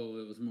 Oh,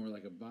 it was more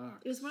like a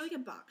box. It was more like a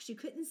box. You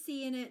couldn't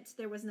see in it.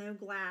 There was no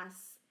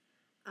glass.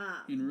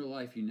 In real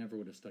life, you never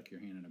would have stuck your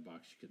hand in a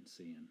box you couldn't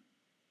see in.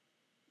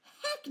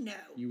 Heck no.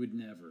 You would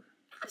never.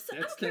 I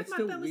don't care if my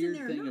phone was in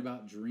there or not. That's the weird thing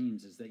about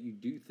dreams is that you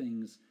do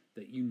things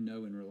that you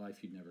know in real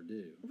life you'd never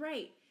do.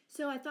 Right.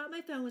 So I thought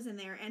my phone was in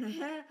there, and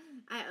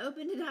I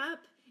opened it up,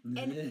 and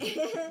and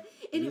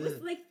it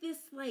was like this,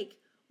 like,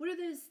 what are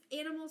those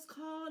animals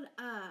called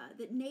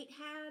that Nate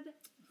had?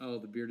 Oh,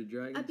 the bearded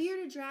dragon? A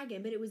bearded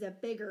dragon, but it was a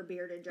bigger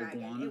bearded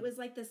dragon. Iguana? It was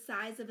like the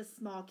size of a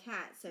small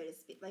cat, so to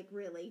speak, like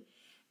really.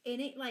 And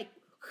it like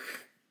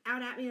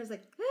out at me, I was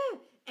like, ah!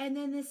 And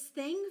then this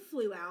thing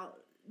flew out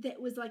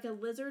that was like a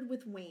lizard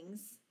with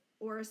wings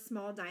or a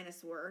small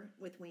dinosaur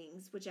with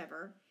wings,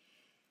 whichever.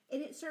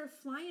 And it started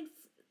flying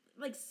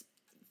like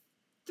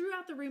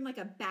throughout the room like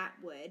a bat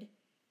would,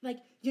 like,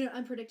 you know,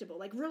 unpredictable,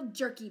 like real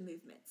jerky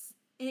movements.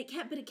 And it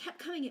kept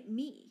coming at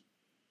me.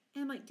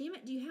 And I'm like, damn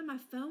it, do you have my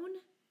phone?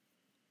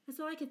 That's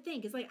all I could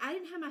think. It's like, I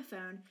didn't have my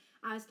phone.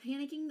 I was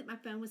panicking that my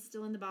phone was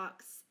still in the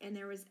box, and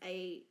there was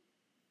a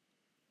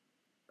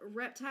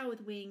reptile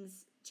with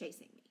wings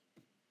chasing me.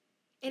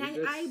 And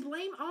I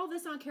blame all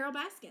this on Carol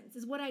Baskins,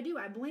 is what I do.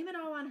 I blame it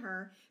all on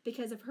her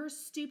because of her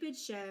stupid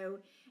show,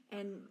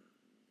 and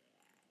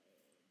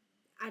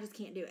I just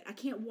can't do it. I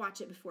can't watch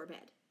it before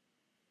bed.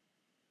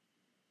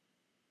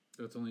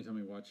 That's the only time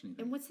we watch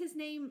anything. And what's his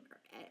name?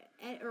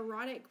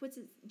 Erotic? What's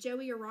his?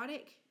 Joey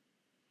Erotic?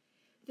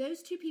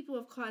 Those two people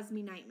have caused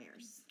me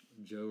nightmares.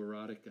 Joe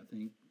Erotic, I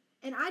think.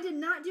 And I did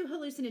not do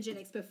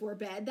hallucinogenics before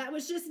bed. That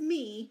was just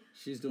me.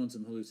 She's doing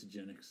some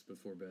hallucinogenics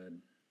before bed.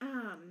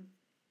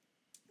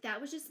 That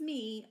was just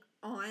me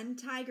on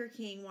Tiger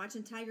King,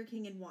 watching Tiger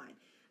King and wine.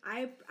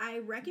 I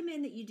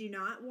recommend that you do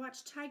not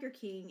watch Tiger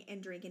King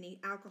and drink any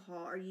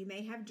alcohol, or you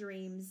may have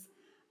dreams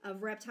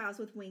of reptiles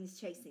with wings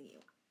chasing you.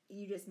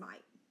 You just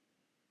might.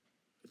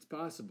 It's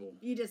possible.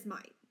 You just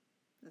might.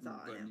 That's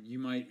all But I know. you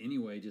might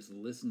anyway just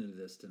listen to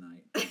this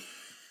tonight.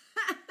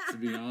 To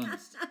be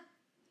honest.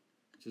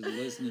 Just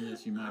listen to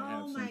this, you might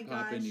have some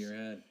pop into your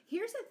head.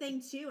 Here's the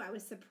thing, too. I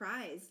was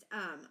surprised.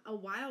 A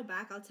while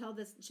back, I'll tell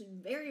this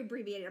very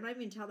abbreviated. I'm not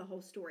even going to tell the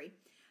whole story.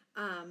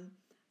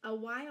 A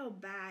while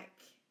back,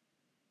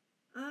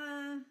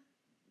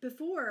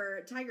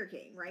 before Tiger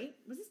King, right?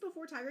 Was this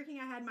before Tiger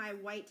King? I had my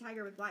white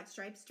tiger with black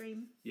stripes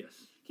dream.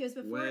 Yes. It was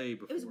before. Way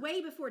before. It was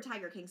way before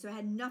Tiger King, so it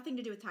had nothing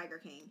to do with Tiger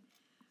King.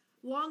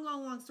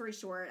 Long story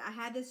short, I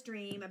had this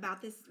dream about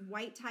this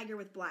white tiger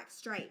with black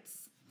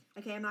stripes.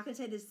 Okay, I'm not going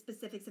to say the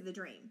specifics of the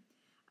dream.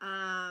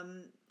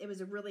 It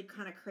was a really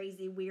kind of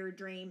crazy, weird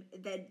dream.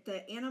 That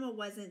the animal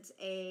wasn't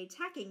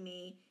attacking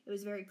me. It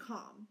was very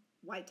calm.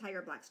 White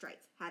tiger, black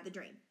stripes. Had the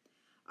dream.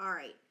 All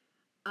right.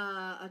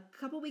 A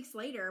couple weeks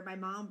later, my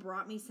mom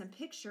brought me some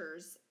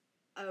pictures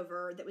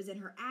over that was in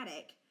her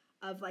attic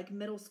of like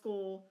middle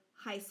school,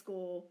 high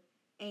school,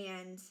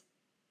 and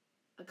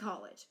a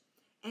college.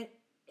 And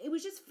it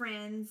was just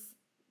friends,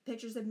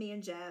 pictures of me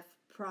and Jeff,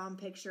 prom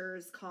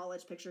pictures,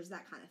 college pictures,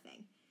 that kind of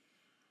thing.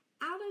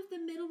 Out of the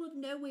middle of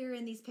nowhere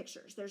in these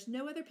pictures, there's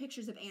no other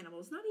pictures of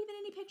animals, not even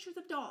any pictures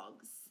of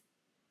dogs.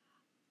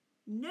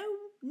 No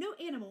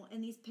animal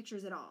in these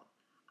pictures at all.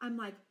 I'm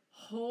like,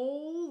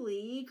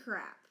 holy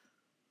crap.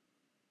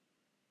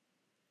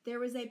 There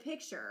was a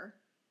picture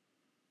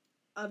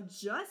of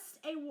just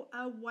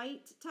a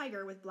white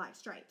tiger with black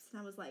stripes.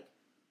 And I was like,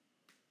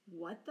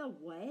 what the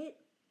what?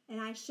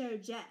 And I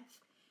showed Jeff.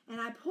 And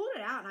I pulled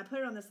it out and I put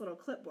it on this little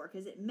clipboard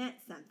because it meant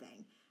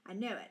something. I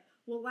know it.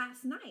 Well,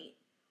 last night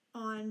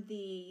on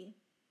the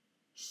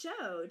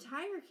show,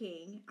 Tiger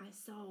King, I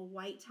saw a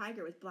white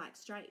tiger with black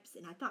stripes.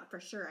 And I thought for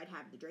sure I'd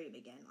have the dream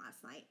again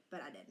last night,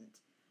 but I didn't.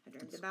 I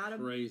dreamed about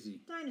crazy.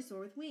 A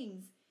dinosaur with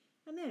wings,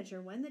 a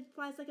miniature one that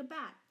flies like a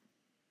bat.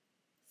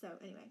 So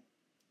anyway,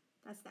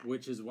 that's that.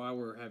 Which is why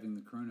we're having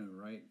the corona,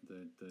 right?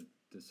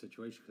 The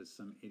situation because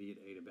some idiot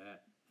ate a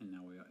bat, and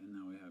now we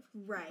have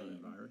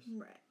coronavirus.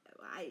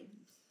 Right.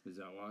 Is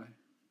that why?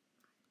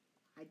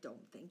 I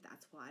don't think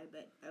that's why,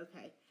 but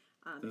okay.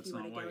 That's if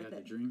you not why go you with had the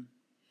it. dream.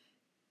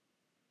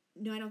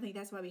 No, I don't think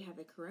that's why we have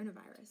the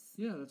coronavirus.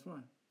 Yeah, that's why.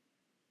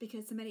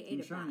 Because somebody ate In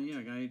a China, bat. yeah,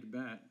 a guy ate a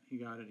bat. He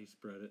got it. He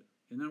spread it.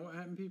 Isn't that what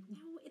happened, people?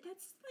 No,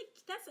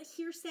 that's a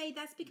hearsay.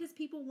 That's because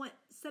people want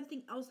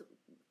something else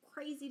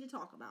crazy to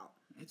talk about.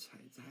 It's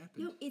happened.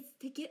 No, it's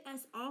to get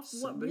us off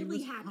Somebody what really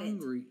was happened.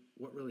 Hungry.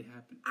 What really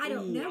happened? I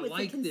don't know. I It's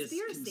like a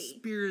conspiracy. This.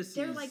 Conspiracies.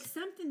 They're like,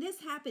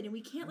 this happened, and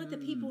we can't let the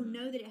people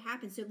know that it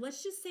happened. So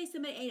let's just say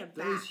somebody ate a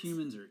bat. Those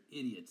humans are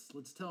idiots.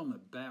 Let's tell them a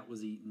bat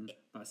was eaten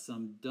by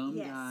some dumb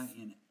guy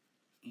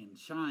in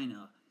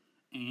China,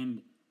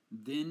 and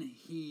then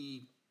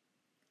he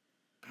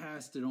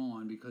passed it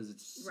on because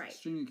it's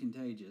extremely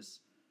contagious.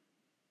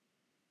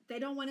 They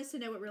don't want us to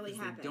know what really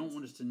happened. They don't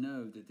want us to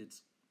know that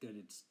it's.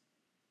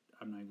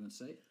 I'm not even going to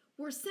say it.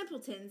 We're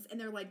simpletons, and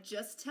they're like,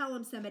 just tell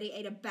them somebody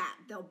ate a bat.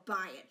 They'll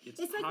buy it. It's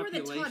like we're the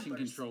population toddlers.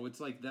 control. It's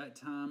like that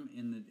time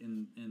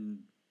in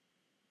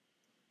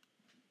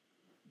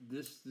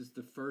this is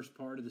the first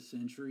part of the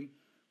century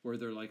where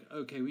they're like,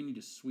 okay, we need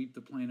to sweep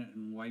the planet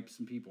and wipe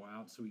some people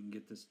out so we can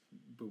get this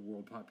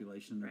world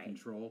population under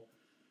control.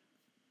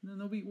 And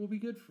then we'll be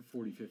good for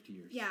 40, 50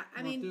 years. Yeah,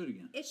 I we'll mean, do it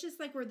again. It's just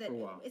like we're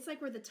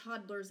the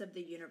toddlers of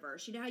the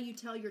universe. You know how you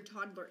tell your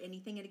toddler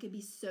anything and it can be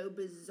so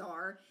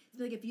bizarre?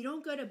 It's like if you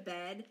don't go to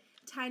bed,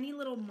 tiny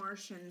little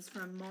Martians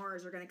from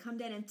Mars are going to come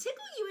down and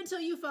tickle you until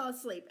you fall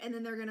asleep, and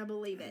then they're going to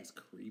believe That's it.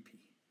 creepy.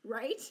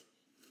 Right?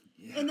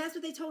 Yeah. And that's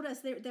what they told us.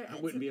 I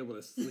wouldn't be able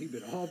to sleep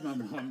at all if my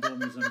mom told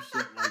me some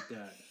shit like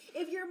that.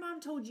 If your mom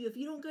told you, if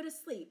you don't go to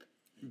sleep,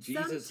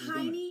 Jesus some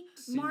tiny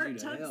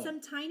hell.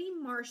 some tiny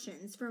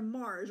Martians from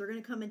Mars are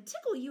going to come and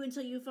tickle you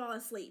until you fall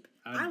asleep.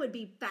 I would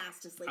be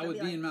fast asleep. I would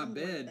be like, in my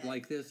bed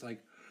like this,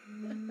 like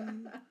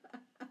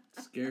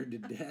scared to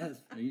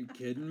death. Are you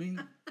kidding me?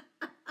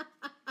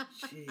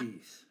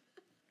 Jeez.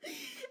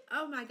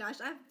 Oh my gosh,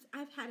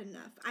 I've had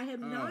enough. I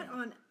am not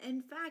on.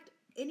 In fact,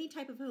 any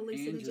type of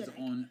hallucinogenic. Ange is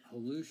on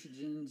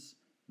hallucinogens,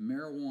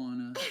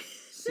 marijuana,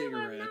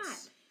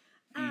 cigarettes,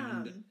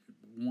 and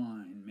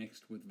wine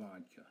mixed with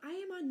vodka. I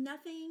am on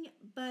nothing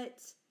but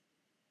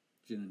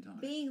Gin and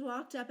tonic. being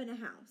locked up in a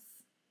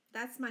house.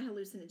 That's my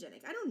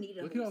hallucinogenic. I don't need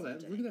a Look at all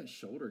that. Look at that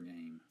shoulder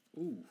game.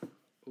 Ooh.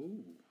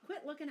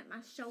 Quit looking at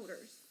my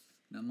shoulders.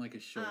 Nothing like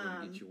a shoulder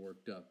to get you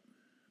worked up.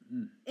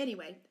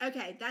 Anyway,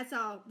 okay, that's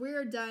all.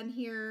 We're done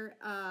here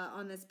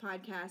on this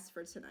podcast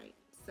for tonight.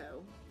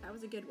 So that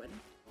was a good one.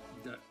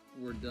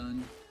 We're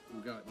done.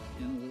 We got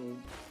in a little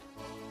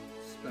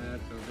spat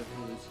over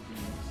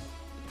hallucinogens.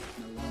 It's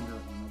no longer on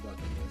my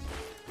bucket list.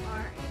 All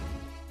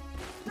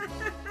right.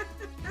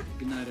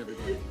 Good night,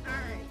 everybody. All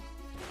right.